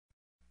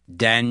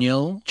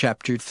Daniel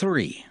chapter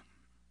 3.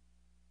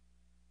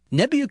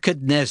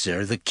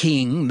 Nebuchadnezzar the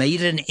king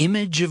made an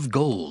image of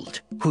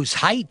gold, whose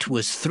height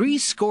was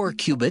 60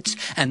 cubits,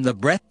 and the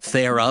breadth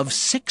thereof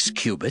 6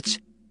 cubits.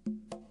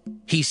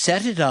 He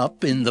set it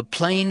up in the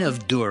plain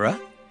of Dura,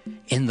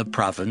 in the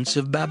province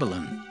of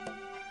Babylon.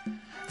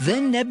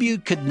 Then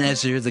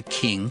Nebuchadnezzar the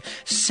king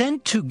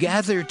sent to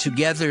gather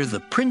together the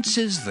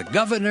princes, the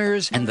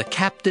governors, and the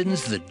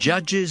captains, the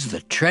judges, the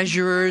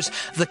treasurers,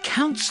 the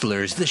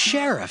counselors, the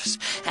sheriffs,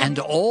 and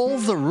all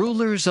the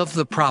rulers of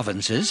the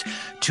provinces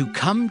to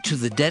come to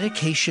the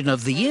dedication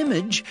of the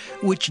image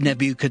which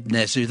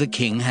Nebuchadnezzar the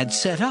king had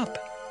set up.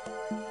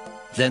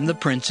 Then the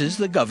princes,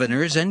 the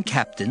governors, and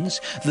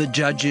captains, the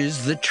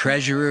judges, the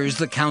treasurers,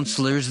 the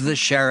counselors, the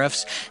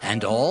sheriffs,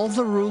 and all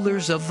the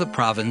rulers of the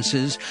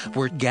provinces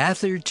were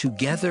gathered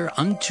together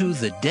unto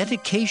the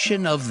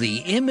dedication of the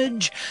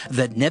image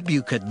that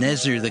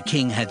Nebuchadnezzar the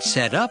king had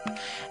set up,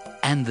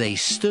 and they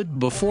stood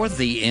before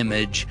the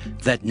image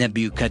that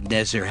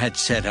Nebuchadnezzar had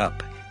set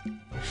up.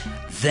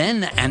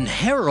 Then an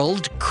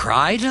herald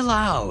cried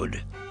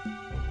aloud,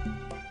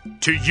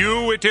 To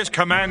you it is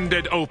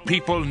commanded, O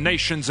people,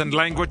 nations, and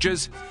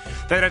languages,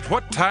 that at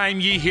what time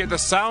ye hear the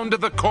sound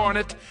of the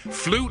cornet,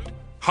 flute,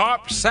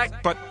 harp,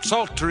 sackbut,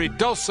 psaltery,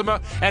 dulcimer,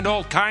 and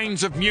all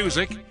kinds of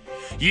music,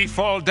 ye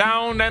fall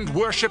down and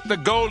worship the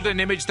golden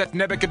image that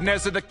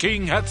Nebuchadnezzar the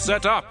king hath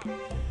set up.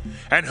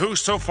 And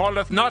whoso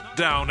falleth not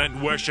down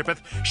and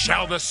worshipeth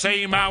shall the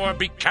same hour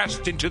be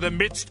cast into the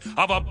midst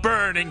of a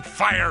burning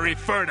fiery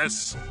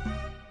furnace.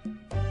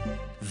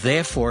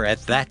 Therefore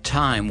at that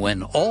time,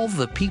 when all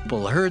the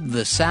people heard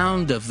the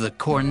sound of the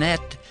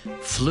cornet,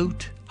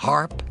 flute,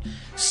 harp,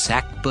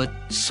 sackbut,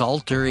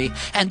 psaltery,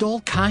 and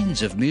all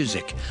kinds of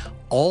music,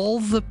 all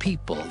the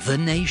people, the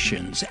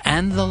nations,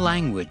 and the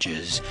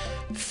languages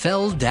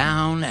fell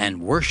down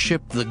and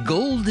worshipped the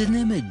golden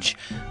image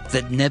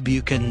that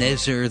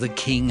Nebuchadnezzar the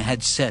king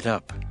had set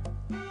up.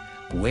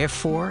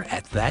 Wherefore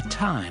at that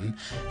time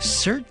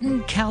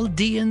certain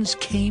Chaldeans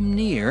came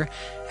near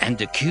and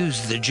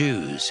accused the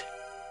Jews.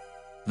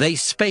 They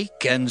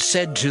spake and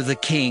said to the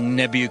king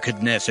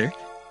Nebuchadnezzar,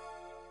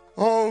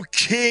 O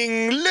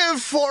king,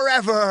 live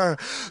forever!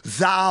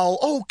 Thou,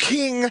 O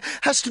king,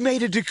 hast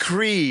made a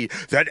decree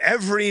that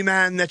every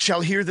man that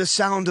shall hear the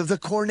sound of the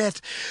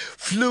cornet,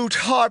 flute,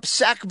 harp,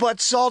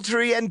 sackbut,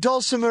 psaltery, and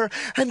dulcimer,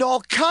 and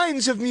all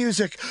kinds of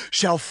music,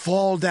 shall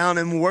fall down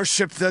and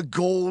worship the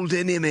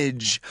golden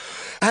image.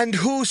 And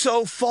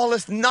whoso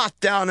falleth not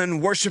down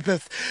and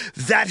worshipeth,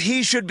 that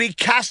he should be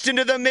cast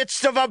into the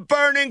midst of a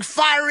burning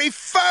fiery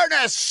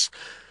furnace.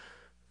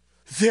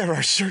 There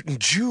are certain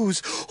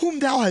Jews whom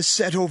thou hast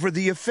set over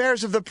the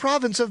affairs of the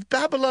province of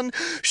Babylon,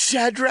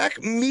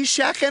 Shadrach,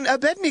 Meshach, and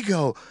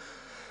Abednego.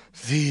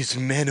 These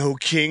men, O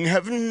king,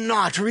 have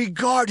not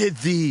regarded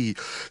thee.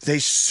 They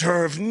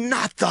serve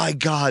not thy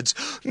gods,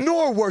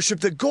 nor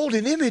worship the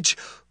golden image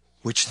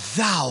which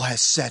thou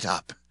hast set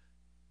up.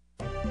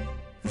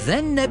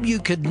 Then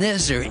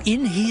Nebuchadnezzar,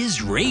 in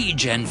his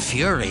rage and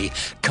fury,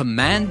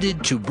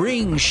 commanded to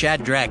bring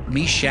Shadrach,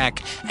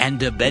 Meshach,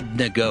 and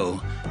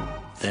Abednego.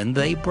 Then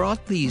they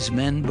brought these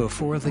men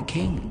before the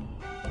king.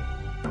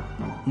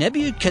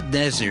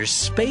 Nebuchadnezzar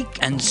spake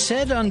and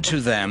said unto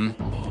them,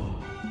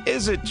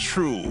 Is it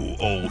true,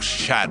 O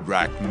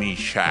Shadrach,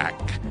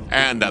 Meshach,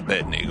 and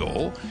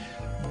Abednego?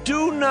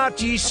 Do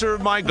not ye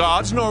serve my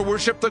gods, nor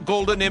worship the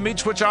golden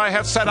image which I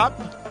have set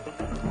up?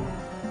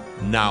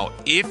 Now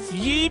if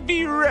ye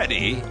be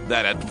ready,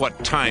 that at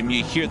what time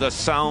ye hear the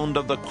sound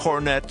of the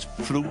cornet,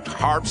 flute,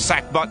 harp,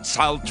 sackbut,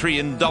 psaltery,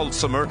 and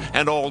dulcimer,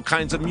 and all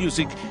kinds of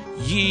music,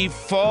 ye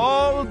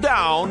fall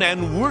down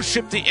and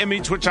worship the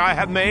image which I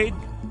have made,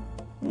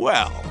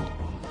 well.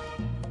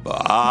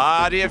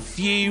 But if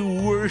ye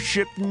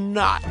worship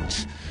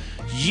not,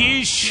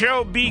 ye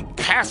shall be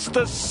cast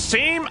the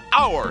same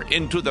hour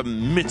into the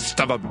midst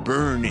of a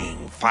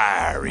burning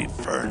fiery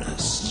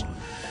furnace.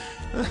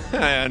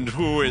 And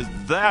who is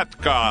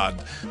that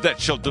God that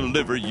shall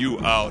deliver you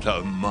out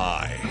of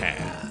my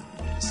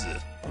hands?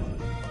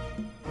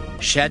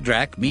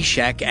 Shadrach,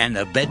 Meshach, and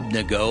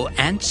Abednego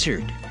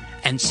answered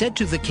and said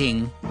to the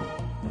king,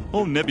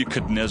 O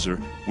Nebuchadnezzar,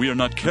 we are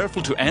not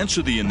careful to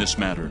answer thee in this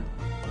matter.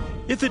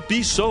 If it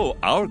be so,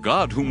 our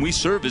God whom we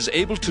serve is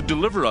able to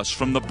deliver us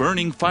from the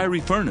burning fiery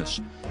furnace,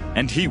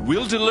 and he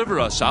will deliver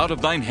us out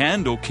of thine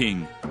hand, O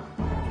king.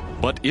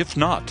 But if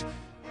not,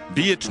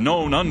 be it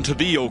known unto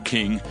thee, O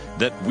king,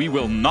 that we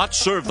will not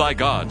serve thy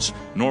gods,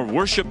 nor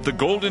worship the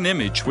golden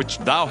image which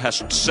thou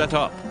hast set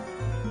up.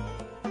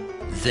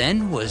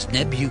 Then was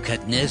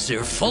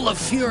Nebuchadnezzar full of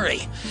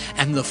fury,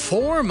 and the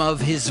form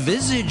of his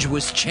visage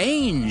was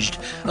changed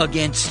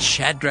against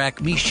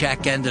Shadrach,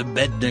 Meshach, and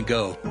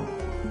Abednego.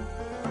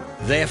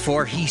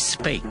 Therefore he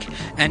spake,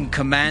 and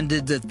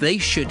commanded that they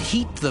should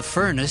heat the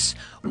furnace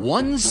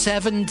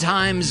 17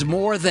 times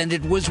more than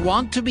it was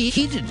wont to be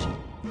heated.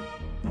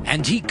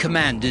 And he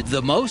commanded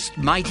the most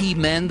mighty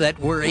men that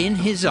were in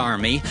his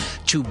army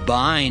to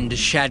bind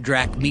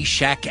Shadrach,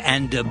 Meshach,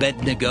 and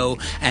Abednego,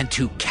 and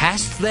to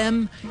cast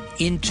them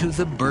into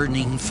the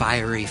burning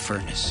fiery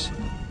furnace.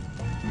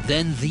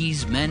 Then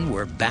these men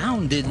were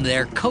bound in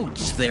their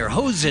coats, their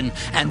hosen,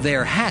 and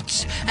their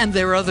hats, and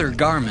their other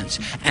garments,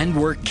 and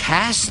were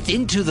cast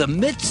into the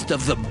midst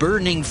of the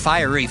burning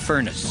fiery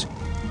furnace.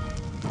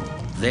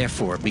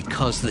 Therefore,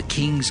 because the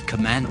king's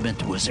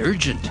commandment was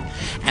urgent,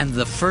 and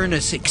the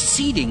furnace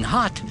exceeding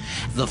hot,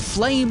 the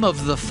flame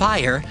of the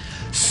fire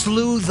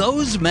slew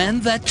those men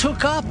that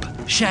took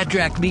up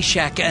Shadrach,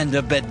 Meshach, and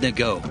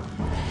Abednego.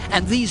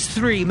 And these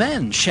 3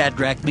 men,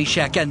 Shadrach,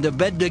 Meshach, and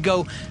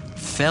Abednego,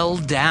 fell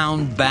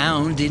down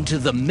bound into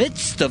the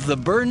midst of the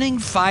burning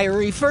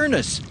fiery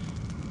furnace.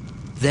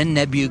 Then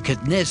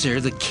Nebuchadnezzar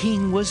the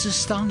king was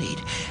astonished,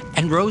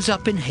 and rose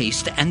up in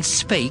haste, and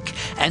spake,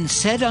 and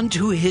said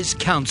unto his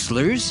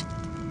counselors,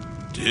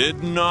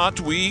 Did not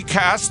we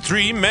cast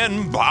 3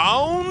 men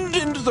bound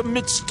into the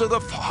midst of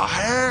the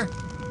fire?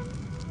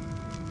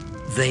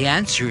 They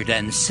answered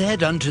and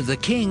said unto the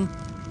king,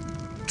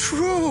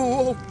 True,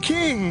 O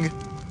king.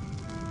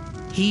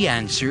 He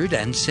answered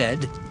and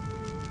said,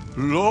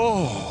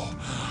 Lo,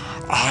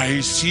 I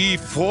see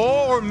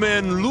 4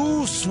 men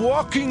loose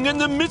walking in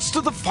the midst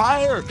of the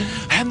fire,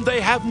 and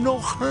they have no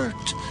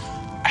hurt.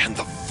 And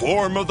the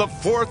form of the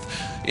 4th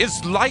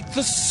is like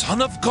the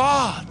Son of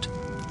God.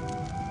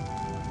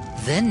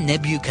 Then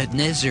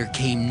Nebuchadnezzar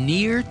came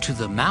near to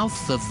the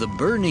mouth of the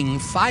burning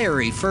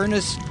fiery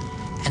furnace,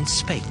 and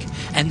spake,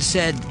 and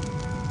said,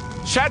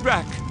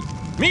 Shadrach,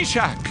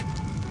 Meshach,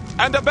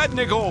 and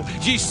Abednego,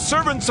 ye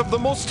servants of the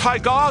Most High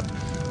God,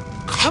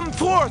 come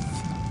forth,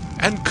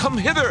 and come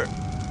hither.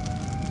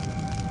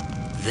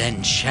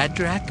 Then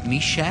Shadrach,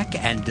 Meshach,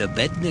 and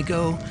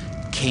Abednego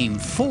came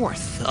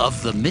forth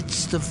of the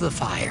midst of the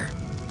fire.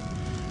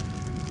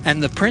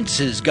 And the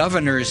princes,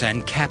 governors,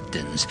 and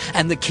captains,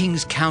 and the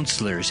king's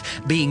counselors,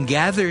 being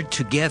gathered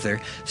together,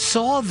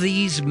 saw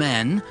these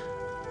men,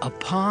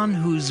 upon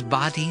whose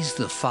bodies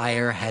the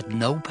fire had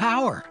no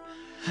power,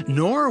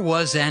 nor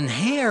was an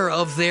hair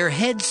of their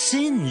head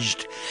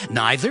singed,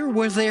 neither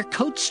were their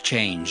coats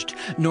changed,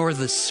 nor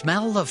the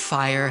smell of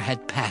fire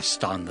had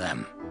passed on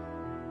them.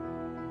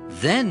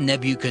 Then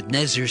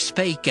Nebuchadnezzar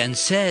spake and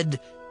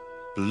said,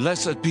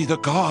 Blessed be the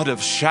God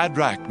of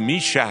Shadrach,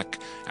 Meshach,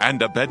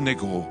 and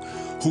Abednego,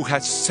 who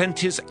hath sent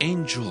his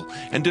angel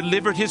and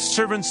delivered his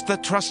servants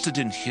that trusted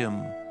in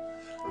him,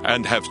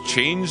 and have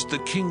changed the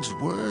king's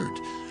word,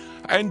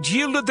 and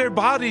yielded their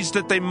bodies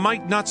that they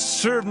might not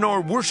serve nor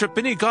worship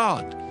any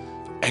god,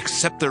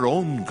 except their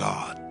own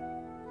God.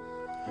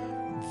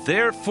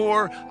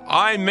 Therefore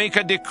I make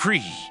a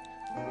decree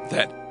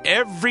that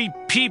every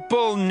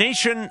people,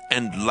 nation,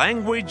 and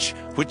language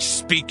which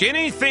speak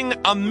anything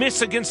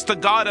amiss against the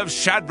God of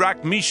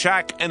Shadrach,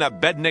 Meshach, and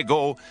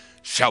Abednego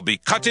shall be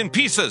cut in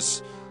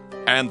pieces,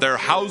 and their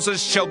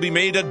houses shall be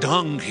made a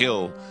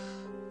dunghill,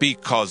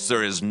 because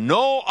there is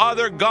no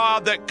other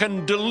God that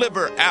can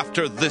deliver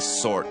after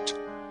this sort.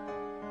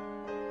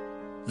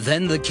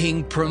 Then the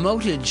king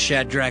promoted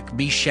Shadrach,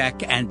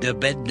 Meshach, and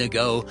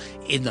Abednego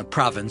in the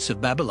province of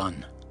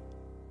Babylon.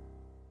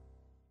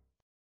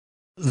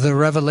 The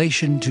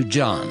Revelation to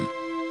John,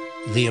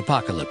 the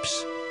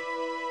Apocalypse.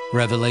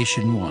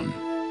 Revelation 1.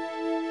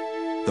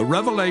 The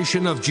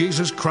revelation of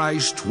Jesus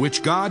Christ,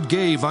 which God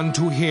gave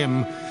unto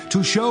him,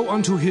 to show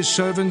unto his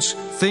servants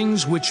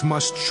things which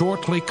must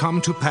shortly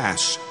come to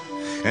pass.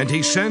 And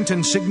he sent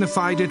and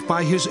signified it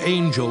by his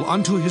angel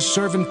unto his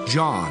servant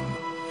John,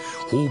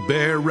 who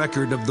bear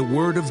record of the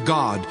word of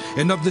God,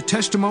 and of the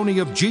testimony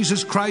of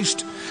Jesus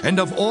Christ, and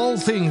of all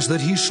things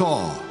that he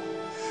saw.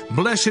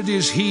 Blessed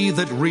is he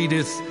that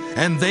readeth,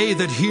 and they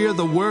that hear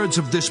the words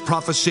of this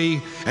prophecy,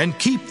 and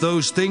keep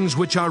those things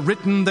which are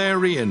written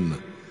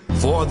therein.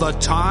 For the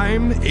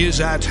time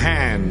is at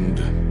hand.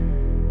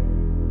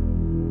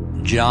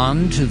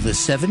 John, to the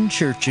 7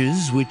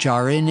 churches which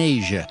are in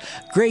Asia,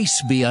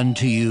 grace be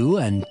unto you,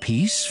 and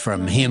peace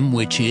from him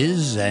which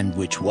is, and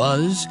which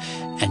was,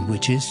 and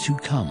which is to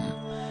come,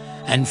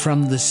 and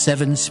from the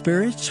 7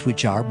 spirits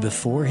which are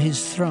before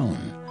his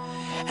throne,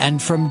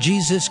 and from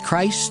Jesus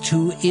Christ,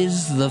 who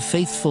is the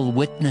faithful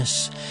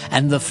witness,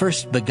 and the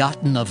first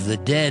begotten of the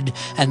dead,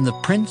 and the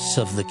prince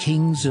of the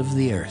kings of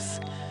the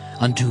earth,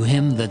 unto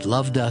him that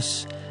loved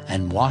us,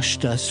 and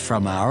washed us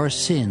from our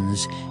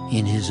sins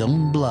in his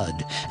own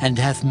blood, and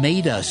hath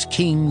made us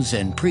kings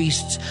and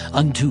priests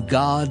unto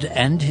God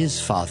and his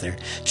Father.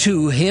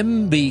 To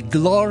him be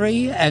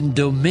glory and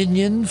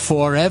dominion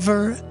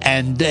forever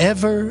and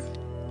ever.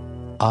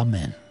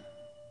 Amen.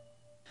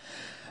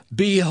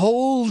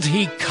 Behold,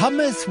 he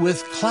cometh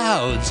with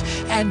clouds,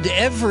 and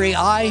every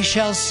eye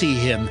shall see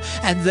him,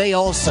 and they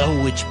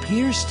also which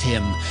pierced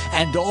him,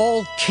 and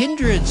all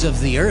kindreds of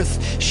the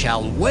earth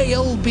shall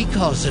wail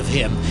because of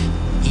him.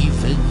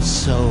 Even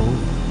so,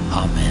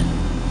 Amen.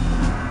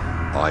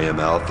 I am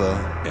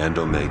Alpha and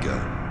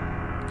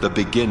Omega, the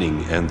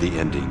beginning and the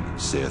ending,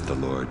 saith the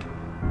Lord,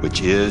 which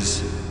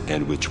is,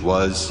 and which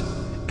was,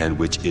 and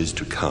which is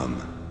to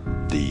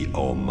come, the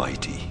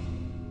Almighty.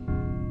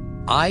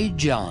 I,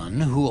 John,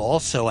 who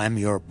also am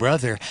your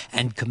brother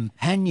and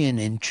companion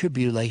in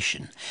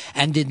tribulation,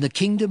 and in the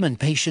kingdom and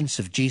patience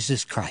of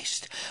Jesus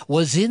Christ,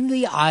 was in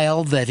the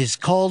isle that is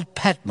called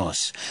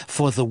Patmos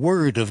for the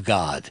word of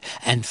God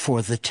and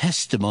for the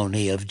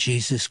testimony of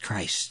Jesus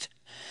Christ.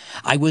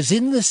 I was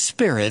in the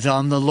Spirit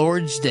on the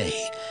Lord's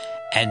day,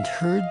 and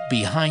heard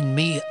behind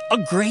me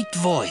a great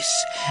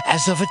voice,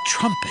 as of a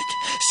trumpet,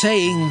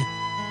 saying,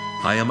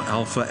 I am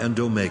Alpha and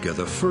Omega,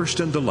 the first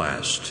and the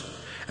last.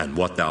 And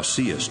what thou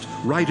seest,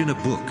 write in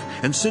a book,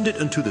 and send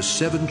it unto the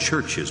 7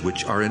 churches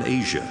which are in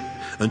Asia,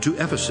 unto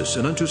Ephesus,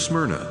 and unto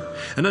Smyrna,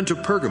 and unto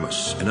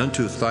Pergamos, and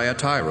unto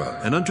Thyatira,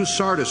 and unto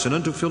Sardis, and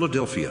unto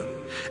Philadelphia,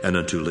 and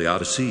unto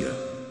Laodicea.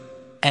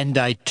 And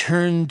I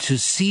turned to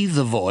see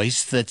the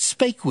voice that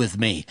spake with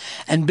me,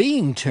 and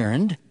being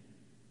turned,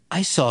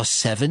 I saw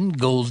 7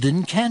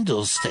 golden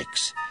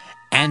candlesticks.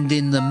 And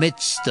in the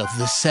midst of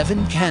the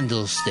 7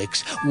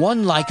 candlesticks,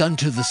 one like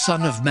unto the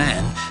Son of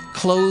Man,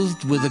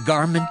 clothed with a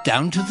garment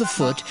down to the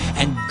foot,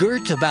 and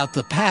girt about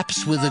the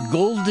paps with a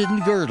golden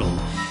girdle.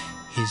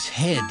 His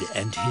head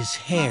and his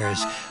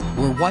hairs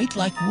were white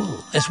like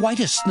wool, as white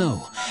as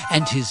snow,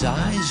 and his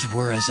eyes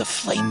were as a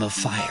flame of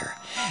fire,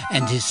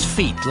 and his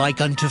feet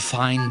like unto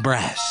fine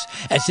brass,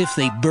 as if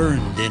they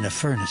burned in a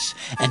furnace,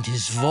 and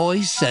his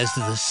voice as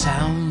the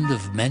sound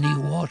of many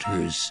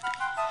waters.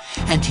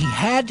 And he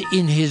had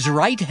in his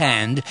right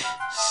hand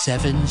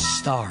 7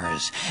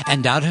 stars,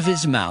 and out of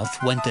his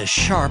mouth went a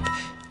sharp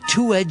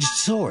 2-edged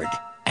sword,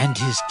 and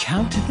his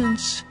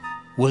countenance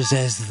was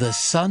as the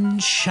sun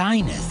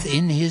shineth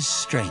in his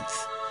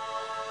strength.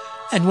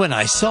 And when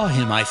I saw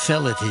him, I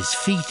fell at his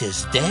feet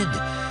as dead.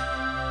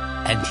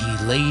 And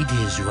he laid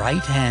his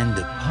right hand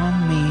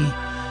upon me,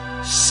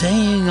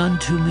 saying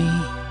unto me,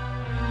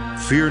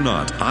 Fear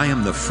not, I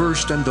am the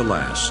first and the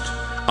last.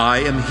 I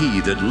am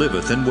he that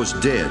liveth and was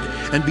dead,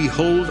 and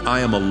behold, I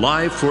am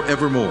alive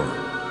forevermore.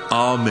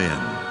 Amen.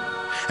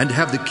 And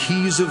have the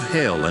keys of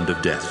hell and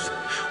of death.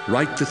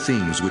 Write the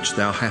things which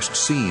thou hast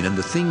seen, and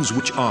the things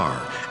which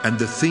are, and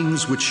the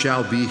things which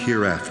shall be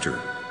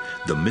hereafter.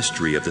 The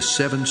mystery of the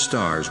 7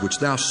 stars which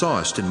thou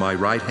sawest in my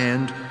right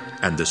hand,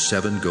 and the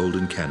 7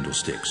 golden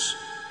candlesticks.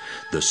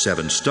 The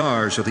 7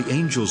 stars are the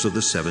angels of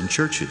the 7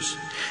 churches,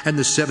 and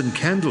the 7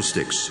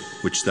 candlesticks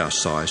which thou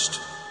sawest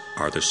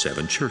are the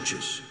 7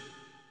 churches.